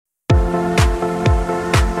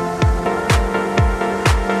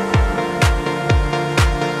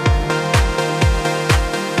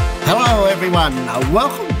everyone.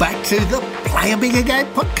 Welcome back to the Play a Bigger Game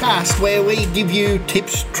podcast, where we give you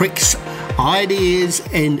tips, tricks, ideas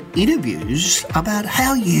and interviews about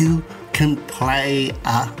how you can play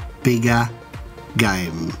a bigger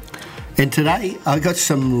game. And today I got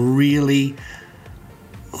some really,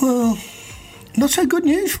 not so good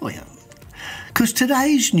news for you. Because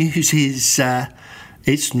today's news is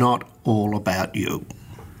it's not all about you.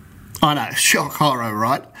 I know, shock horror,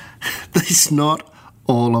 right? It's not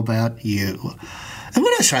all about you. And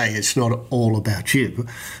when I say it's not all about you,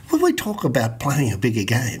 when we talk about playing a bigger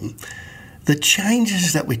game, the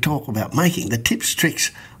changes that we talk about making, the tips,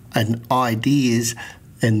 tricks and ideas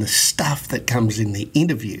and the stuff that comes in the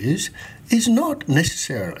interviews is not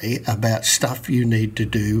necessarily about stuff you need to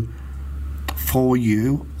do for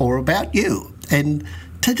you or about you. And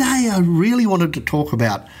today I really wanted to talk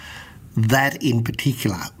about that in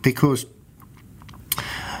particular, because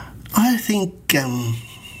I think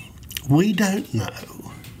we don't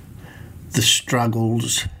know the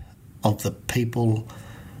struggles of the people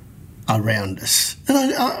around us.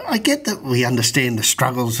 And I get that we understand the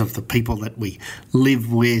struggles of the people that we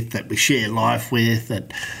live with, that we share life with,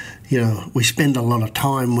 that, we spend a lot of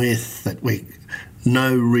time with, that we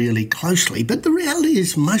know really closely. But the reality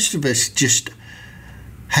is most of us just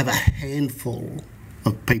have a handful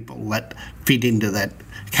of people that fit into that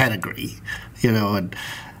category, and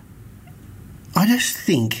I just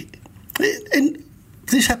think, and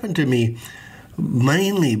this happened to me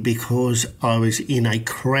mainly because I was in a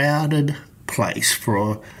crowded place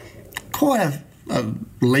for quite a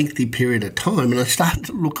lengthy period of time, and I started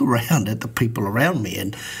to look around at the people around me,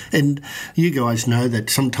 and you guys know that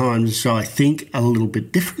sometimes I think a little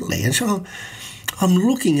bit differently, and so I'm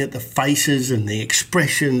looking at the faces and the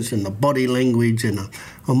expressions and the body language, and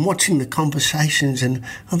I'm watching the conversations, and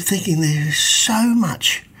I'm thinking there's so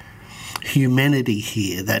much humanity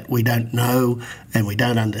here that we don't know and we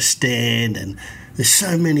don't understand, and there's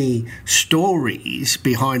so many stories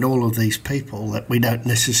behind all of these people that we don't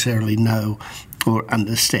necessarily know or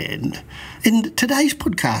understand. And today's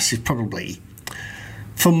podcast is probably,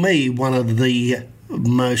 for me, one of the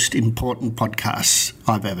most important podcasts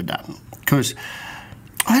I've ever done, because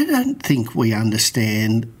I don't think we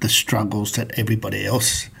understand the struggles that everybody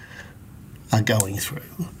else are going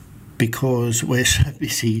through, because we're so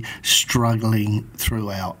busy struggling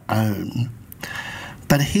through our own.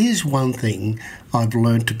 But here's one thing I've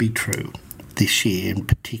learned to be true this year in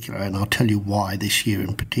particular, and I'll tell you why this year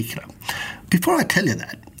in particular. Before I tell you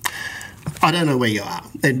that, I don't know where you are,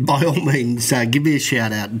 and by all means, give me a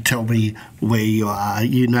shout out and tell me where you are.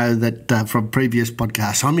 You know that from previous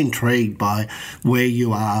podcasts, I'm intrigued by where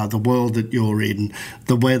you are, the world that you're in,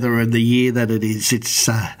 the weather and the year that it is.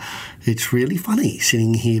 It's really funny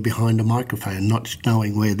sitting here behind a microphone, not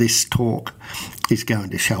knowing where this talk is going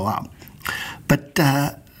to show up. But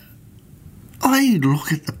I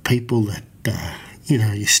look at the people that,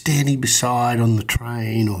 you're standing beside on the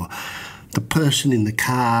train, or the person in the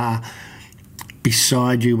car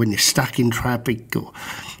beside you when you're stuck in traffic, or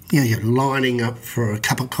you're lining up for a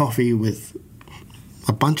cup of coffee with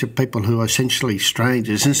a bunch of people who are essentially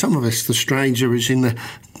strangers, and some of us, the stranger is in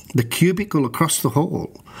the cubicle across the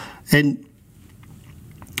hall. And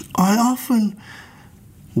I often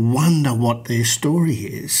wonder what their story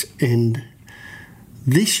is, and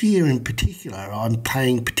this year in particular I'm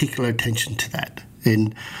paying particular attention to that.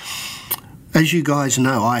 And as you guys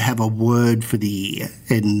know, I have a word for the year,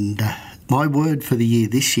 and my word for the year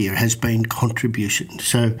this year has been contribution.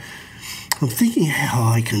 So I'm thinking how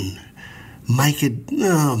I can make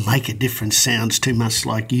a difference. Sounds too much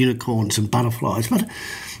like unicorns and butterflies, but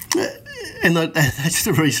and that's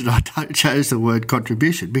the reason I chose the word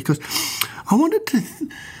contribution, because I wanted to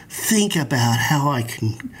think about how I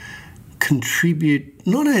can contribute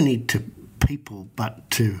not only to people but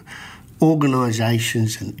to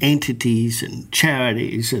organisations and entities and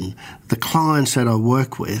charities and the clients that I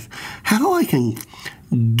work with, how I can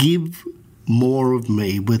give more of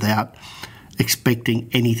me without expecting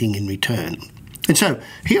anything in return. And so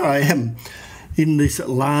here I am in this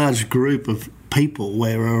large group of people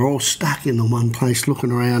where we're all stuck in the one place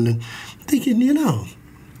looking around and thinking,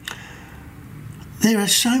 there are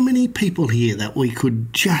so many people here that we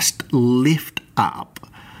could just lift up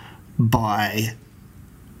by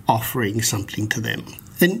offering something to them.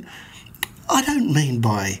 And I don't mean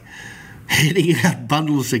by handing out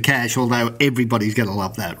bundles of cash, although everybody's going to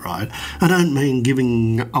love that, right? I don't mean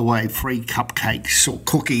giving away free cupcakes or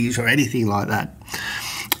cookies or anything like that.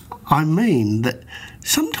 I mean that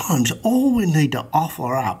sometimes all we need to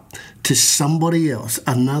offer up to somebody else,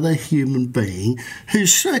 another human being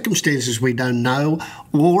whose circumstances we don't know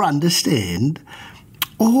or understand,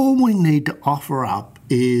 all we need to offer up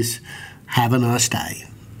is have a nice day.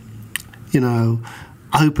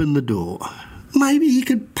 Open the door. Maybe you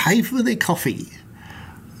could pay for their coffee.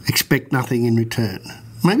 Expect nothing in return.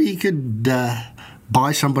 Maybe you could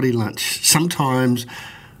buy somebody lunch. Sometimes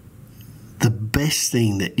the best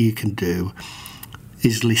thing that you can do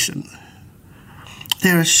is listen.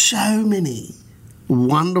 There are so many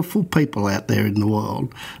wonderful people out there in the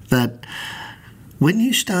world that when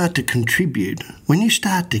you start to contribute, when you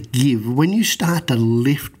start to give, when you start to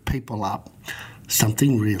lift people up,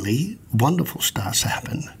 something really wonderful starts to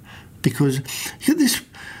happen. Because you have this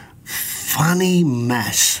funny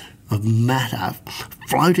mass of matter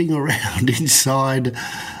floating around inside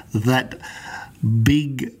that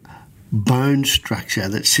big bone structure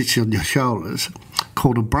that sits on your shoulders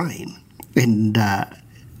called a brain. And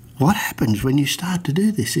what happens when you start to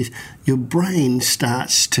do this is your brain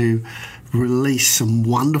starts to release some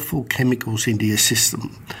wonderful chemicals into your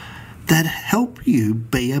system that help you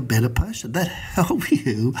be a better person, that help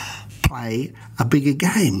you play a bigger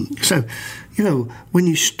game. So, when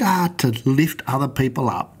you start to lift other people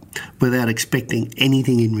up without expecting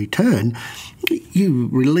anything in return, you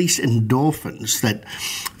release endorphins that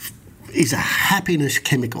is a happiness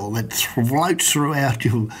chemical that floats throughout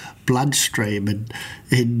your bloodstream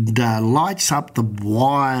and lights up the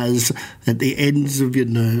wires at the ends of your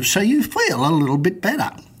nerves so you feel a little bit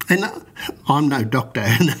better. And I'm no doctor,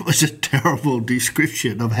 and that was a terrible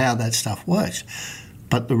description of how that stuff works.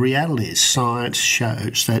 But the reality is science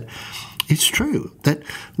shows that it's true, that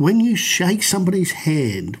when you shake somebody's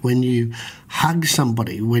hand, when you hug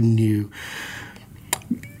somebody, when you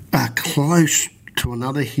are close to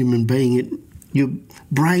another human being, your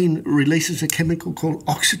brain releases a chemical called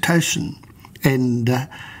oxytocin, and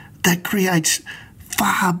that creates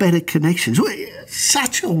far better connections. We're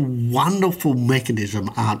such a wonderful mechanism,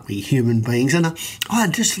 aren't we, human beings? And I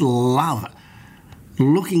just love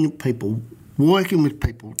looking at people, working with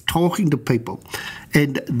people, talking to people.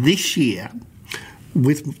 And this year,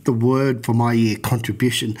 with the word for my year,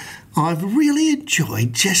 contribution, I've really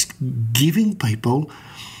enjoyed just giving people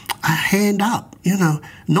a hand up,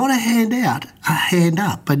 not a hand out, a hand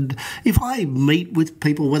up. And if I meet with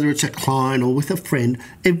people, whether it's a client or with a friend,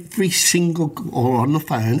 or on the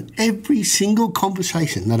phone, every single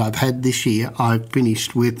conversation that I've had this year, I've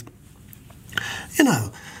finished with,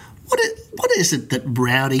 what is it that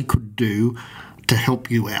Rowdy could do to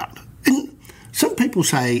help you out? And some people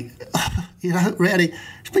say, Rowdy,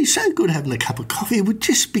 it's been so good having a cup of coffee. It would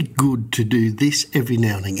just be good to do this every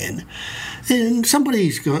now and again. And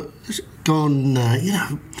somebody's gone,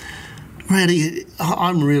 Rowdy,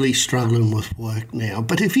 I'm really struggling with work now,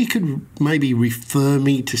 but if you could maybe refer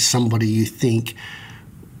me to somebody you think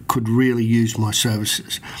could really use my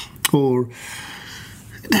services. Or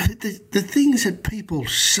the things that people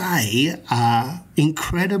say are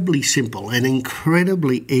incredibly simple and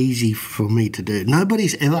incredibly easy for me to do.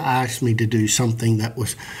 Nobody's ever asked me to do something that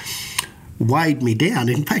weighed me down.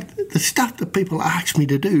 In fact, the stuff that people ask me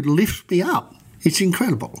to do lifts me up. It's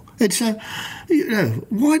incredible. It's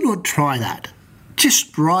why not try that?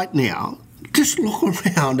 Just right now, just look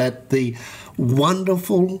around at the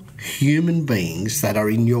wonderful human beings that are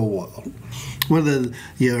in your world. Whether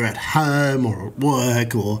you're at home or at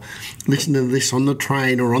work or listening to this on the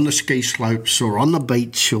train or on the ski slopes or on the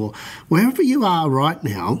beach or wherever you are right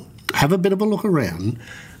now, have a bit of a look around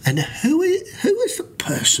and who is the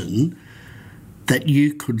person that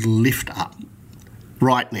you could lift up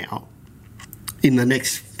right now in the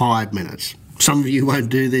next 5 minutes. Some of you won't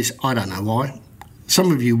do this. I don't know why.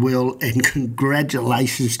 Some of you will, and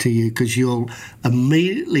congratulations to you, because you'll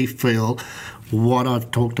immediately feel what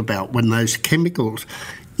I've talked about when those chemicals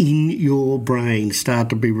in your brain start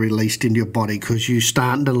to be released in your body because you're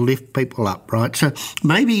starting to lift people up, right? So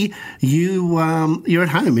maybe you're at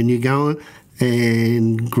home and you go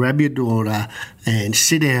and grab your daughter and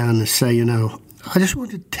sit down and say, I just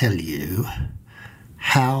want to tell you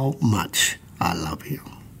how much I love you.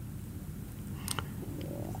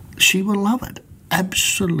 She will love it.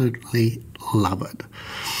 Absolutely love it.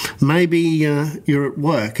 Maybe you're at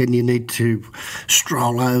work and you need to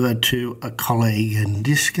stroll over to a colleague and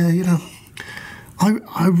just go,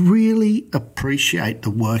 I really appreciate the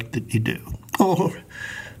work that you do. Or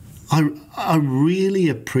I really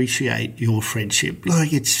appreciate your friendship.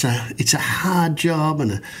 Like it's a hard job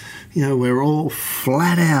and we're all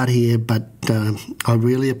flat out here, but I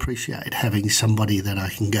really appreciate having somebody that I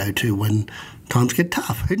can go to when times get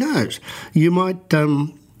tough. Who knows? You might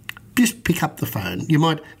just pick up the phone. You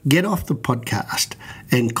might get off the podcast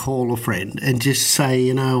and call a friend and just say,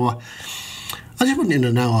 I just want you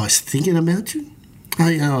to know I was thinking about you.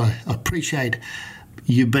 I appreciate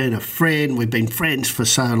You've been a friend. We've been friends for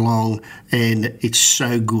so long, and it's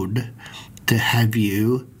so good to have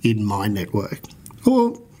you in my network.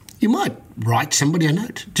 Or you might write somebody a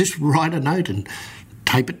note. Just write a note and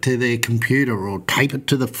tape it to their computer, or tape it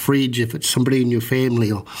to the fridge if it's somebody in your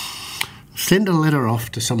family, or send a letter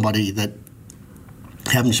off to somebody that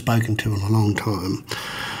you haven't spoken to in a long time.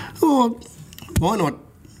 Or why not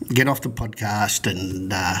get off the podcast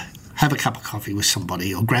and have a cup of coffee with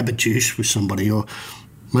somebody, or grab a juice with somebody, or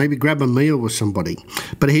maybe grab a meal with somebody.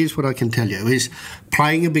 But here's what I can tell you, is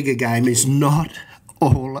playing a bigger game is not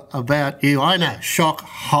all about you. I know, shock,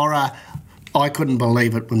 horror. I couldn't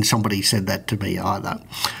believe it when somebody said that to me either.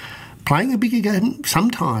 Playing a bigger game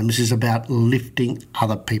sometimes is about lifting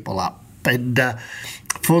other people up. And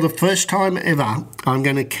for the first time ever, I'm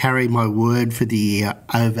going to carry my word for the year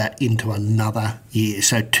over into another year.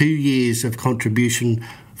 So 2 years of contribution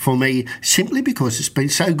for me, simply because it's been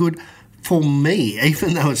so good for me,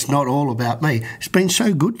 even though it's not all about me. It's been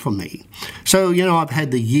so good for me. So, I've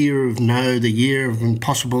had the year of no, the year of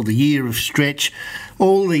impossible, the year of stretch,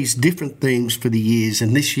 all these different things for the years.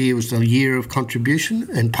 And this year was the year of contribution.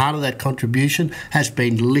 And part of that contribution has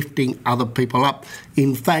been lifting other people up.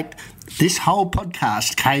 In fact, this whole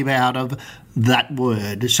podcast came out of that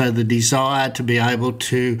word. So the desire to be able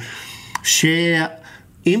to share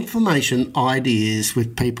information, ideas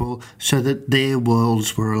with people so that their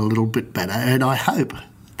worlds were a little bit better. And I hope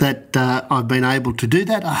that I've been able to do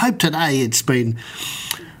that. I hope today it's been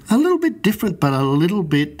a little bit different, but a little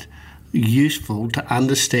bit useful to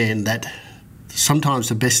understand that sometimes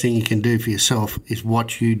the best thing you can do for yourself is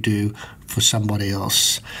what you do for somebody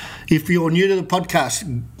else. If you're new to the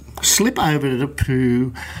podcast, slip over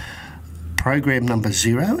to program number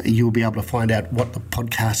 0. You'll be able to find out what the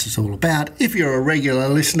podcast is all about. If you're a regular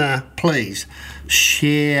listener, please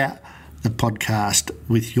share the podcast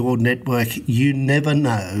with your network. You never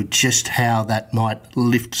know just how that might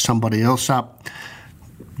lift somebody else up.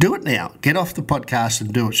 Do it now. Get off the podcast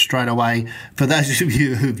and do it straight away. For those of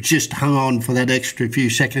you who've just hung on for that extra few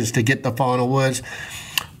seconds to get the final words,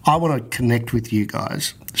 I want to connect with you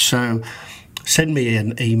guys. So send me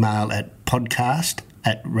an email at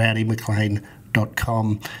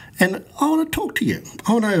podcast@rowdymclean.com, and I want to talk to you.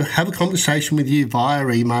 I want to have a conversation with you via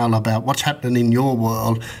email about what's happening in your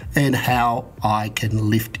world and how I can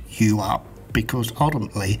lift you up, because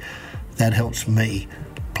ultimately that helps me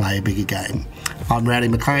play a bigger game. I'm Rowdy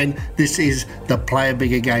McLean. This is the Play a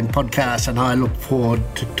Bigger Game podcast, and I look forward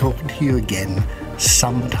to talking to you again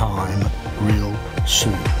sometime real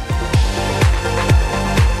soon.